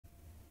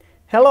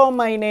Hello,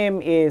 my name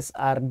is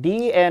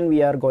Ardi and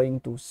we are going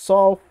to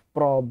solve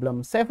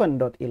problem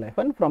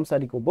 7.11 from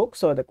Sadiku book.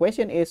 So the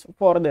question is,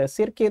 for the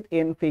circuit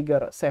in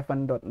figure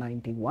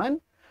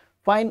 7.91,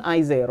 find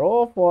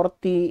I0 for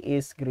t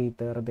is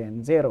greater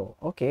than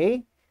 0.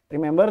 Okay,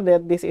 remember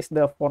that this is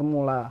the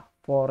formula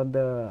for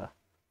the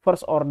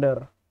first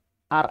order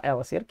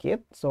RL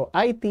circuit. So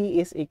IT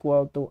is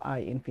equal to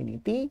I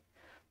infinity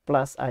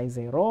plus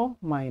I0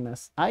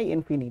 minus I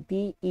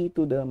infinity e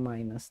to the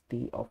minus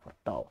t over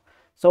tau.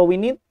 So we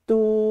need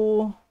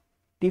to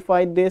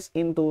divide this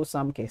into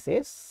some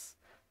cases.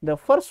 The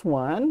first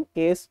one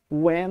is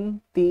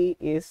when t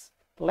is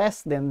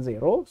less than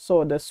 0.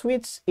 So the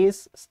switch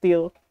is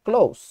still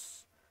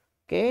closed.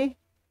 Okay.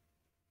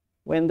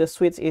 When the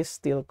switch is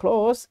still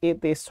closed,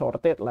 it is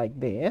sorted like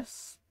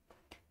this.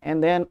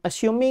 And then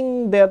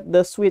assuming that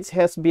the switch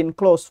has been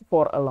closed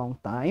for a long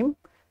time,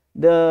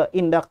 the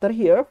inductor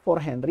here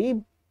for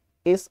Henry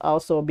is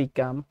also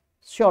become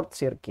short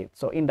circuit.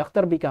 So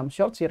inductor becomes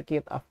short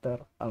circuit after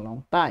a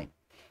long time.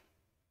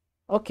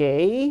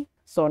 Okay,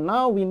 so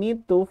now we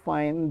need to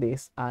find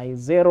this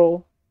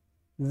I0,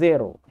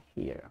 0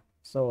 here.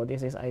 So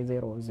this is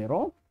I0,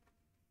 0.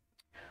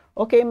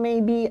 Okay,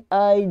 maybe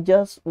I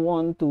just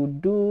want to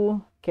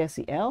do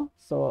KCL.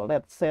 So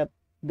let's set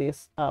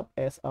this up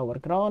as our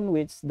ground,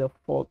 which the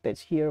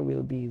voltage here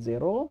will be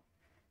 0.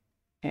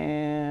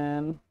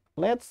 And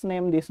let's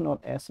name this node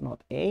as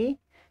node A.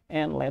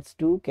 And let's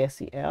do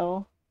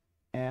KCL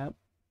at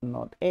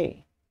node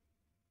A.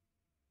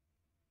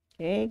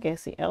 Okay,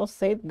 KCL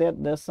said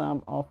that the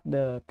sum of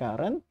the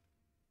current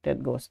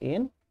that goes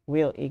in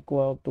will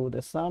equal to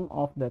the sum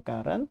of the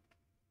current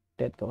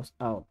that goes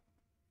out.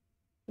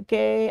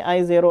 Okay,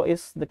 I0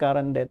 is the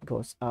current that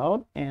goes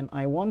out, and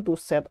I want to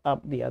set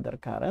up the other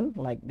current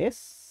like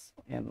this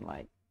and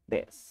like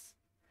this.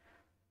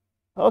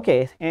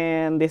 Okay,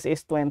 and this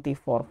is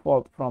 24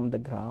 volt from the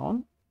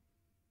ground.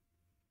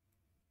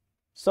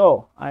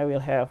 So I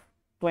will have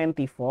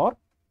 24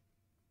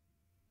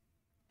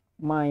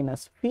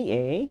 minus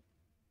VA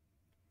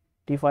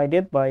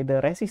divided by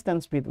the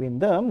resistance between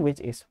them, which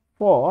is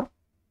 4.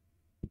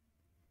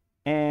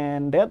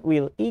 And that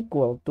will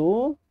equal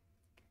to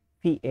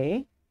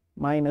VA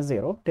minus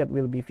 0, that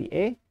will be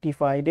VA,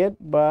 divided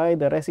by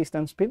the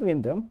resistance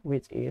between them,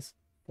 which is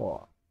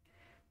 4.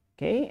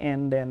 Okay,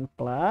 and then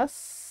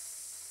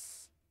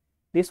plus,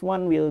 this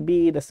one will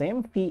be the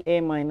same, VA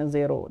minus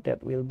 0,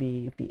 that will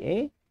be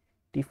VA,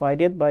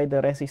 divided by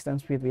the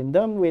resistance between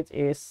them, which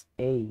is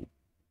 8.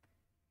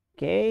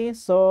 Okay,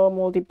 so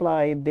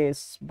multiply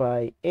this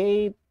by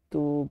 8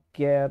 to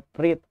get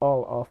rid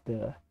all of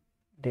the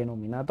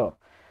denominator.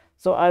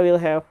 So I will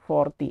have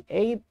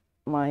 48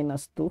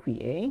 minus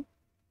 2VA.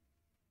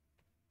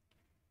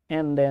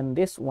 And then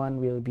this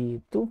one will be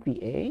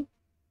 2VA.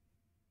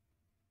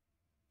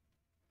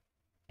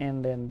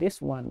 And then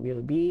this one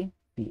will be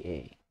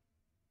VA.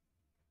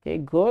 Okay,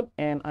 good.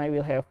 And I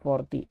will have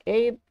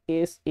 48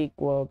 is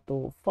equal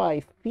to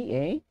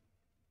 5VA.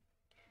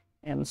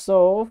 And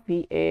so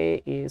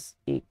VA is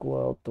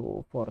equal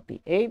to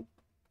 48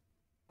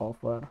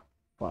 over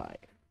 5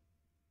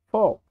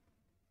 volt.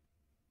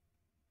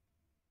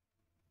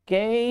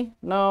 Okay,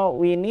 now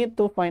we need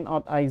to find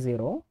out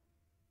I0.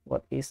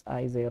 What is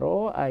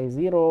I0?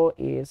 I0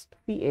 is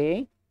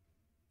VA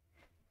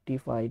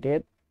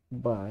divided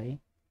by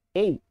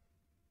 8,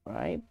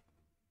 right?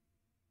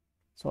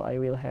 So I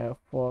will have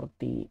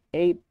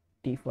 48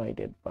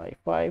 divided by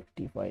 5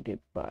 divided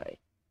by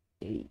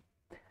 8.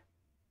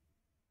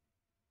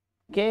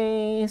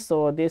 Okay,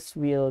 so this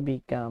will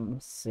become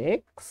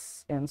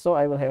 6. And so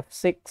I will have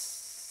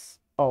 6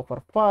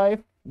 over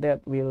 5. That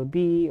will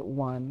be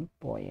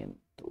 1.2.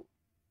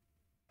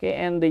 Okay,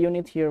 and the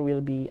unit here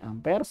will be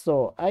ampere.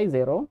 So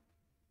I0,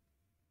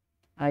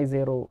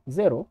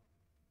 0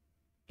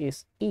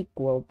 is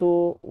equal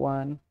to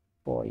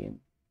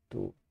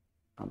 1.2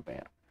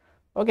 ampere.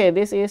 Okay,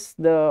 this is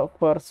the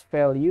first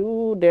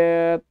value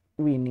that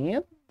we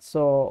need.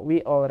 So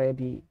we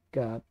already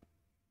got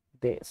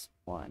this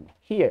one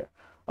here.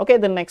 Okay,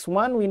 the next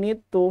one, we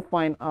need to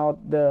find out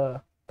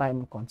the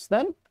time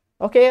constant.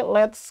 Okay,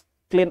 let's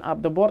clean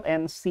up the board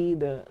and see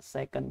the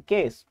second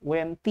case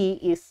when t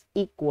is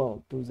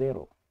equal to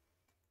 0.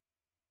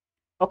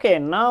 Okay,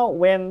 now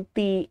when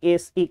t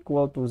is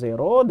equal to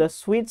 0, the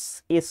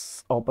switch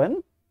is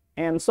open.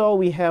 And so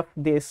we have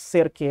this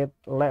circuit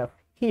left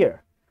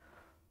here.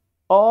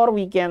 Or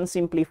we can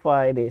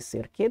simplify this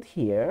circuit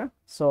here.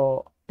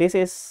 So this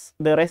is,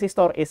 the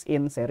resistor is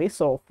in series.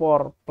 So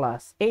 4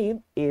 plus 8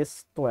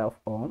 is 12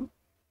 ohm.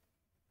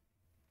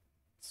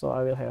 So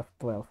I will have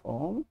 12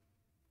 ohm.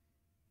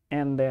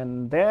 And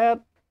then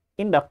that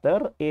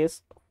inductor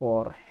is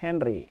 4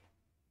 Henry.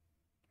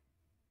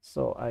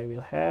 So I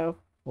will have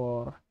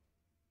 4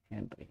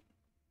 Henry.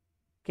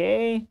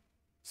 Okay.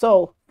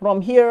 So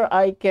from here,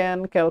 I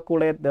can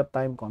calculate the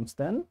time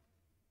constant.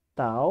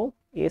 Tau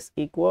is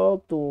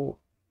equal to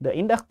the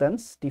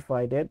inductance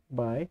divided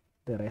by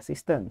the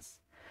resistance.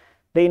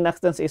 The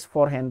inductance is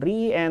 4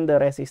 Henry and the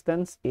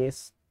resistance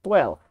is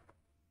 12.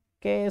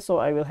 Okay, so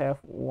I will have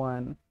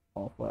 1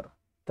 over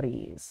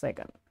 3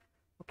 seconds.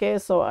 Okay,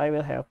 so I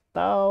will have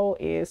tau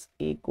is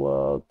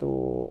equal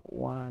to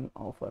 1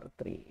 over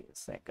 3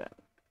 seconds.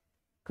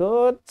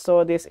 Good,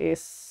 so this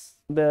is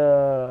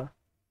the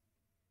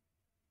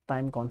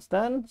time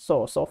constant.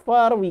 So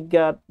far we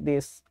got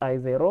this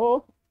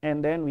I0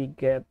 and then we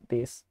get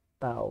this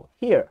tau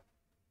here.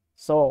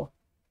 So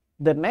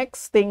the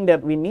next thing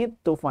that we need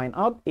to find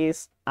out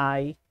is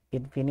I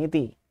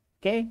infinity.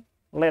 Okay,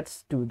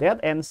 let's do that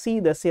and see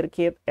the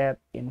circuit at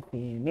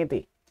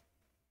infinity.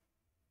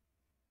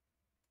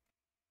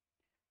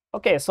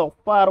 Okay, so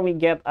far we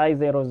get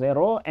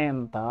I00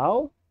 and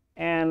tau.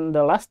 And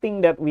the last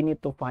thing that we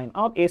need to find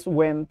out is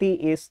when t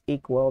is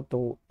equal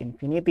to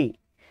infinity.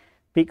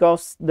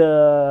 Because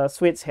the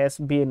switch has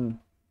been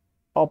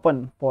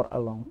open for a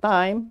long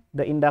time,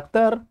 the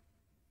inductor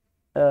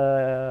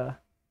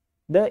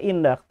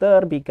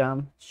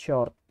becomes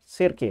short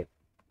circuit.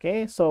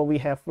 Okay, so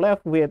we have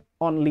left with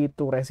only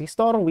 2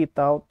 resistor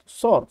without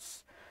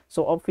source.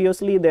 So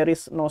obviously there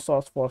is no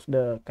source for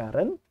the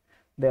current.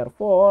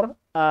 Therefore,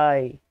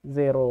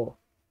 I0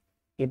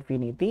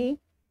 infinity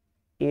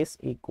is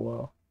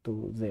equal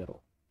to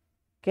 0.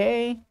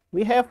 Okay,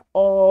 we have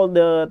all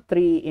the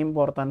 3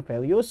 important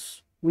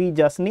values. We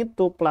just need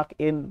to plug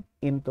in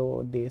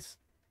into this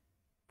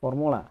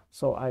formula.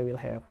 So I will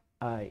have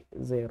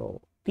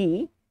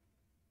I0t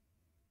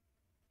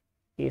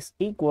is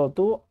equal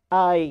to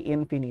I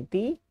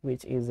infinity,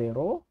 which is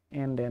 0,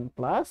 and then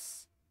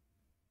plus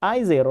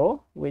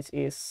I0, which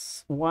is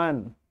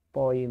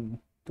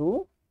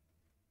 1.2,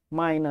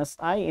 minus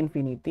I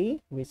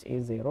infinity, which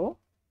is 0,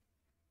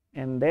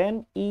 and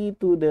then e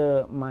to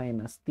the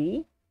minus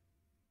t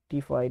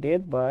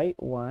divided by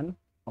 1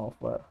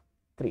 over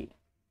 3.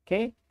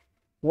 Okay,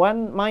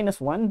 1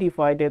 minus 1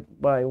 divided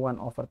by 1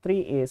 over 3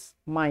 is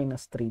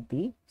minus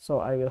 3t.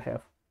 So I will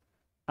have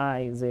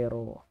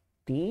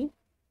I0t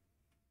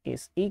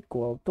is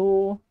equal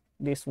to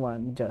this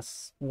one,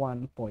 just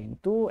 1.2,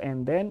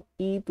 and then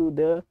e to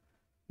the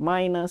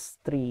minus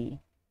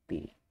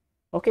 3t.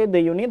 Okay,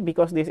 the unit,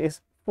 because this is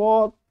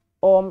volt,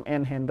 ohm,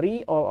 and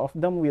Henry, all of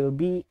them will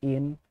be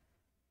in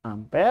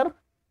ampere.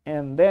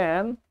 And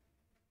then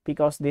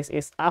because this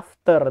is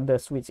after the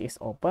switch is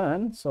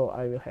open, so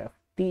I will have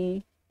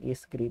t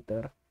is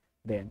greater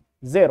than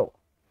 0.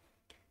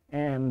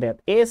 And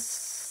that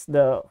is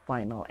the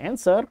final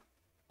answer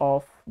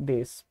of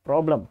this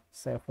problem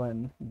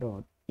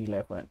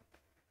 7.11.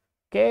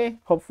 Okay,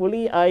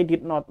 hopefully I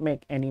did not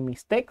make any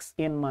mistakes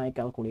in my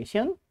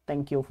calculation.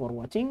 Thank you for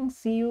watching.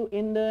 See you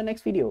in the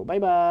next video. Bye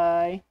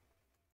bye.